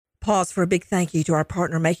pause for a big thank you to our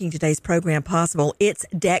partner making today's program possible. It's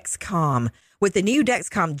Dexcom. With the new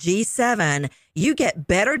Dexcom G7, you get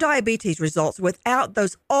better diabetes results without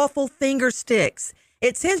those awful finger sticks.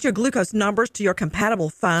 It sends your glucose numbers to your compatible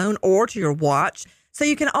phone or to your watch, so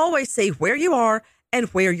you can always see where you are and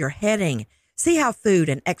where you're heading. See how food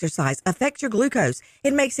and exercise affect your glucose.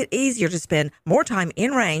 It makes it easier to spend more time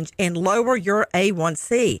in range and lower your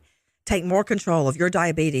A1C. Take more control of your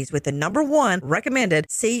diabetes with the #1 recommended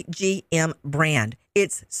CGM brand.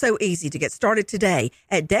 It's so easy to get started today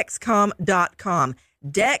at Dexcom.com.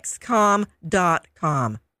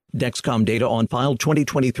 Dexcom.com. Dexcom data on file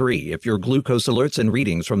 2023. If your glucose alerts and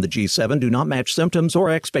readings from the G7 do not match symptoms or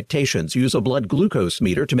expectations, use a blood glucose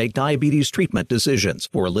meter to make diabetes treatment decisions.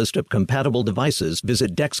 For a list of compatible devices,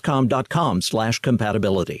 visit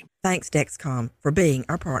Dexcom.com/compatibility. Thanks, Dexcom, for being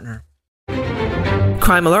our partner.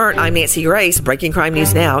 Crime Alert, I'm Nancy Grace. Breaking crime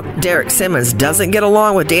news now. Derek Simmons doesn't get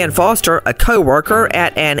along with Dan Foster, a co-worker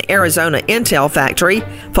at an Arizona Intel factory.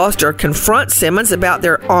 Foster confronts Simmons about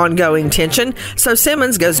their ongoing tension, so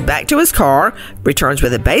Simmons goes back to his car, returns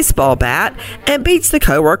with a baseball bat, and beats the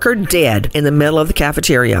co-worker dead in the middle of the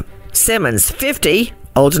cafeteria. Simmons, 50,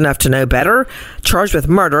 old enough to know better, charged with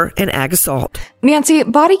murder and ag assault. Nancy,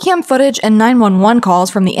 body cam footage and 911 calls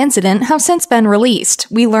from the incident have since been released.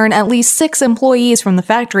 We learn at least 6 employees from the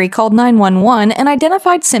factory called 911 and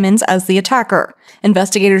identified Simmons as the attacker.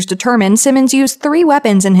 Investigators determined Simmons used 3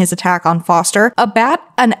 weapons in his attack on Foster: a bat,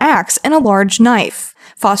 an axe, and a large knife.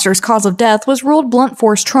 Foster's cause of death was ruled blunt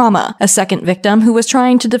force trauma. A second victim who was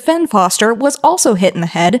trying to defend Foster was also hit in the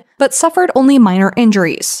head, but suffered only minor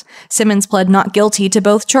injuries. Simmons pled not guilty to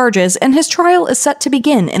both charges, and his trial is set to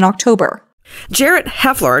begin in October. Jarrett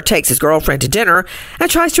Heffler takes his girlfriend to dinner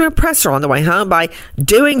and tries to impress her on the way home by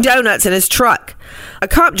doing donuts in his truck. A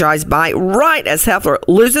cop drives by right as Heffler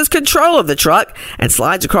loses control of the truck and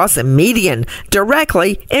slides across the median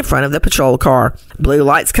directly in front of the patrol car. Blue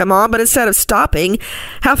lights come on, but instead of stopping,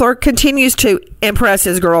 Heffler continues to impress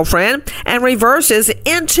his girlfriend and reverses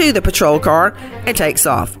into the patrol car and takes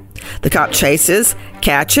off. The cop chases,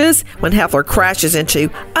 catches when Heffler crashes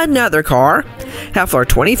into another car. Heffler,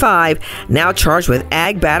 25, now charged with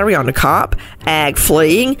ag battery on a cop, ag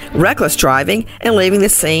fleeing, reckless driving, and leaving the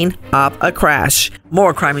scene of a crash.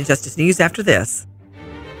 More crime and justice news after this.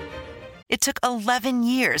 It took 11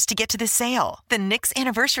 years to get to this sale. The Knix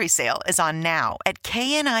Anniversary Sale is on now at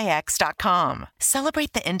knix.com.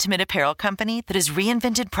 Celebrate the intimate apparel company that has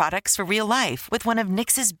reinvented products for real life with one of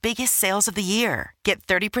Knix's biggest sales of the year. Get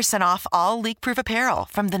 30% off all leak-proof apparel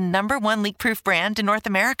from the #1 leak-proof brand in North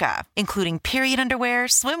America, including period underwear,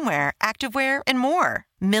 swimwear, activewear, and more.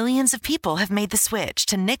 Millions of people have made the switch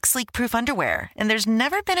to Knix leak-proof underwear, and there's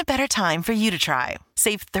never been a better time for you to try.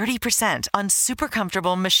 Save 30% on super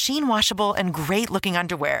comfortable, machine-washable, and great-looking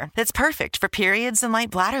underwear that's perfect for periods and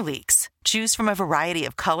light bladder leaks. Choose from a variety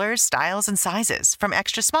of colors, styles, and sizes, from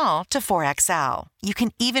extra small to 4XL. You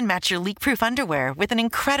can even match your leak-proof underwear with an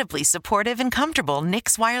incredibly supportive and comfortable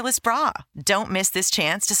Knix wireless bra. Don't miss this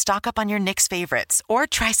chance to stock up on your Knix favorites or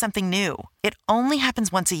try something new. It only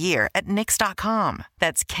happens once a year at Knix.com.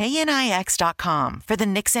 That's knix.com for the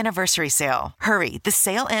Knix Anniversary Sale. Hurry, the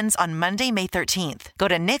sale ends on Monday, May 13th. Go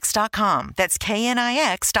to Knix.com. That's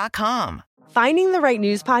knix.com. Finding the right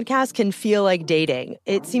news podcast can feel like dating.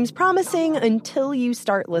 It seems promising until you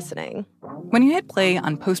start listening. When you hit play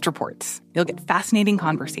on Post Reports, you'll get fascinating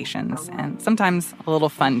conversations and sometimes a little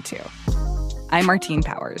fun, too. I'm Martine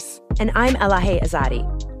Powers. And I'm Elahe Azadi.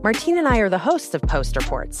 Martine and I are the hosts of Post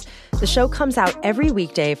Reports. The show comes out every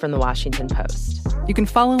weekday from the Washington Post. You can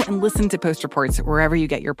follow and listen to Post Reports wherever you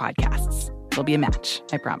get your podcasts. It'll be a match,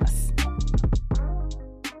 I promise.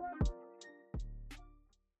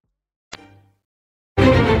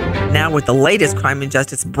 Now with the latest crime and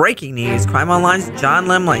justice breaking news, Crime Online's John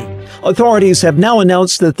Lemley. Authorities have now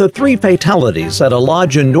announced that the 3 fatalities at a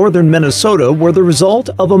lodge in northern Minnesota were the result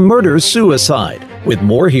of a murder-suicide. With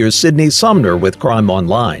more, here's Sydney Sumner with Crime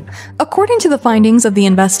Online. According to the findings of the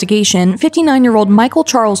investigation, 59-year-old Michael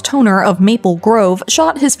Charles Toner of Maple Grove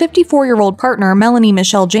shot his 54-year-old partner Melanie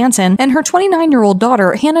Michelle Jansen and her 29-year-old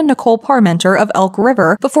daughter Hannah Nicole Parmenter of Elk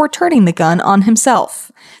River before turning the gun on himself.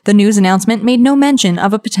 The news announcement made no mention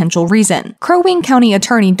of a potential reason. Crow Wing County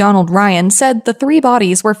Attorney Donald Ryan said the 3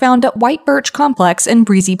 bodies were found at White Birch Complex in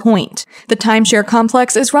Breezy Point. The timeshare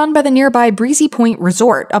complex is run by the nearby Breezy Point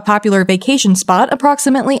Resort, a popular vacation spot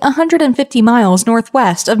approximately 150 miles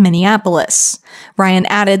northwest of Minneapolis. Ryan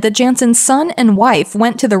added that Jansen's son and wife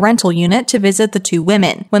went to the rental unit to visit the two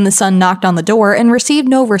women. When the son knocked on the door and received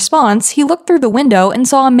no response, he looked through the window and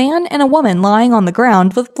saw a man and a woman lying on the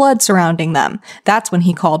ground with blood surrounding them. That's when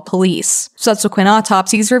he called police. Subsequent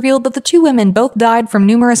autopsies revealed that the two women both died from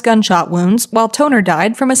numerous gunshot wounds, while Toner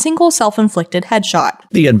died from a single self-inflicted headshot.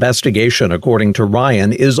 The investigation, according to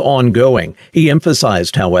Ryan, is ongoing. He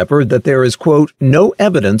emphasized, however, that there is, quote, no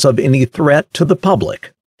evidence of any threat to the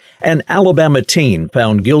public. An Alabama teen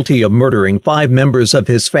found guilty of murdering 5 members of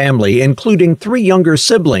his family, including 3 younger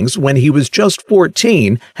siblings when he was just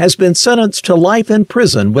 14, has been sentenced to life in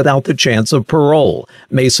prison without the chance of parole.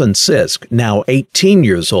 Mason Sisk, now 18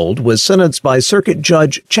 years old, was sentenced by Circuit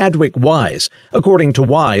Judge Chadwick Wise. According to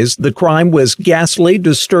Wise, the crime was ghastly,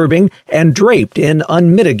 disturbing, and draped in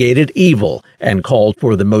unmitigated evil, and called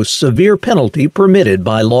for the most severe penalty permitted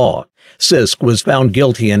by law. Sisk was found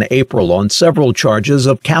guilty in April on several charges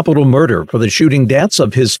of capital murder for the shooting deaths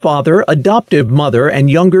of his father, adoptive mother,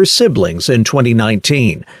 and younger siblings in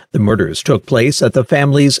 2019. The murders took place at the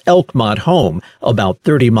family's Elkmont home, about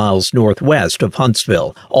 30 miles northwest of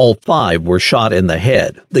Huntsville. All 5 were shot in the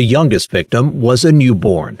head. The youngest victim was a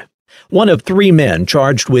newborn. One of 3 men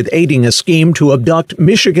charged with aiding a scheme to abduct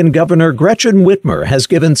Michigan Governor Gretchen Whitmer has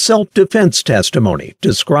given self-defense testimony,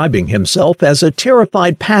 describing himself as a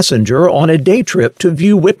terrified passenger on a day trip to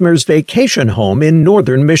view Whitmer's vacation home in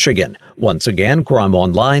northern Michigan. Once again, Crime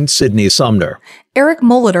Online's Sydney Sumner. Eric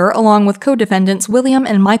Molitor, along with co-defendants William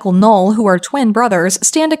and Michael Knoll, who are twin brothers,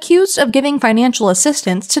 stand accused of giving financial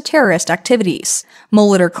assistance to terrorist activities.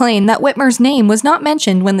 Molitor claimed that Whitmer's name was not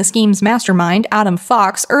mentioned when the scheme's mastermind, Adam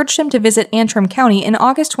Fox, urged him to visit Antrim County in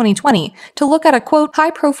August 2020 to look at a, quote,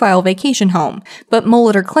 high-profile vacation home. But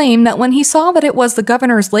Molitor claimed that when he saw that it was the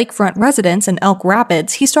governor's lakefront residence in Elk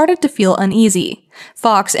Rapids, he started to feel uneasy.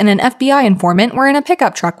 Fox and an FBI informant were in a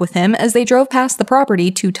pickup truck with him as they drove past the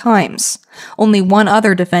property 2 times. Only one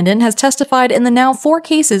other defendant has testified in the now 4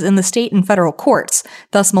 cases in the state and federal courts,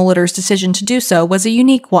 thus Molitor's decision to do so was a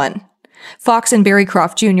unique one. Fox and Barry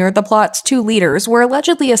Croft Jr., the plot's 2 leaders, were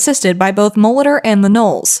allegedly assisted by both Molitor and the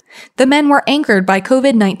Knowles. The men were anchored by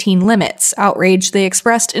COVID-19 limits, outrage they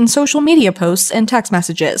expressed in social media posts and text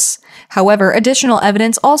messages. However, additional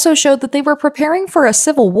evidence also showed that they were preparing for a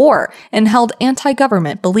civil war and held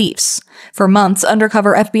anti-government beliefs. For months,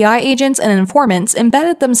 undercover FBI agents and informants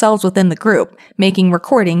embedded themselves within the group, making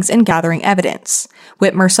recordings and gathering evidence.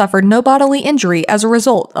 Whitmer suffered no bodily injury as a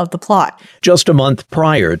result of the plot. Just a month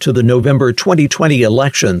prior to the November 2020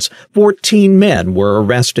 elections, 14 men were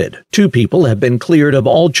arrested. 2 people have been cleared of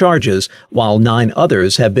all charges, while 9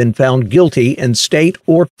 others have been found guilty in state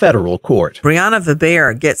or federal court. Brianna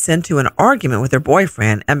Weber gets into an argument with her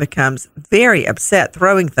boyfriend and becomes very upset,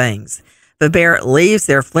 throwing things. Weber leaves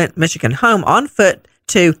their Flint, Michigan home on foot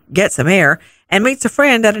to get some air and meets a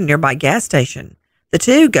friend at a nearby gas station. The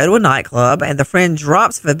 2 go to a nightclub, and the friend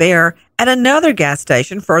drops Weber at another gas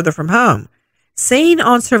station further from home. Seen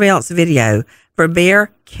on surveillance video, Weber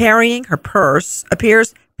carrying her purse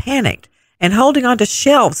appears panicked and holding onto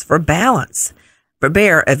shelves for balance.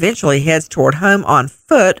 Weber eventually heads toward home on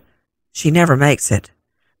foot. She never makes it.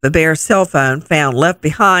 Weber's cell phone found left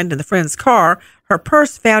behind in the friend's car, her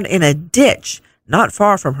purse found in a ditch not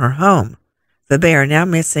far from her home. Weber now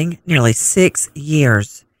missing nearly 6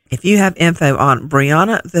 years. If you have info on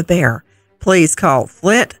Brianna Weber, please call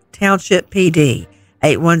Flint Township PD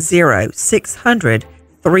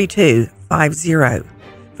 810-600-3250.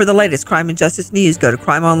 For the latest crime and justice news, go to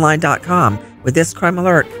crimeonline.com. With this crime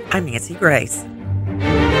alert, I'm Nancy Grace.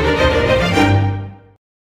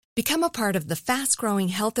 Become a part of the fast-growing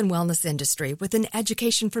health and wellness industry with an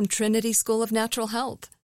education from Trinity School of Natural Health.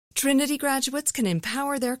 Trinity graduates can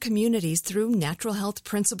empower their communities through natural health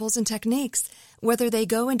principles and techniques, whether they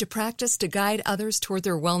go into practice to guide others toward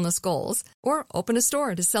their wellness goals or open a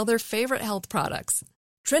store to sell their favorite health products.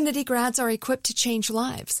 Trinity grads are equipped to change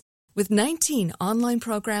lives with 19 online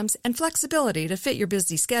programs and flexibility to fit your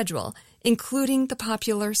busy schedule, including the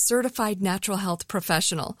popular Certified Natural Health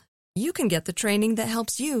Professional. You can get the training that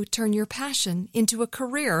helps you turn your passion into a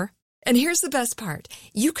career. And here's the best part.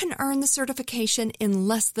 You can earn the certification in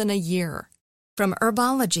less than a year. From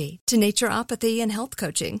herbology to naturopathy and health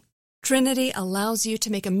coaching, Trinity allows you to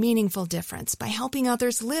make a meaningful difference by helping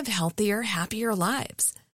others live healthier, happier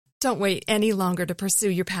lives. Don't wait any longer to pursue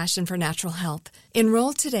your passion for natural health.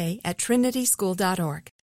 Enroll today at trinityschool.org.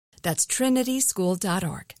 That's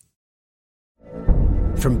trinityschool.org.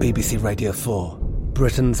 From BBC Radio 4,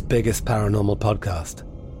 Britain's biggest paranormal podcast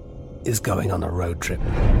is going on a road trip.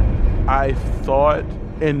 I thought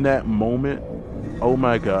in that moment, oh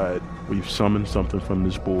my God, we've summoned something from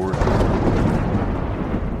this board.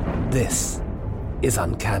 This is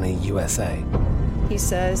Uncanny USA. He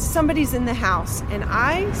says, somebody's in the house, and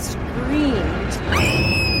I screamed.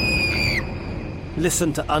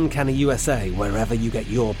 Listen to Uncanny USA wherever you get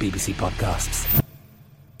your BBC podcasts,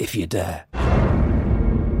 if you dare.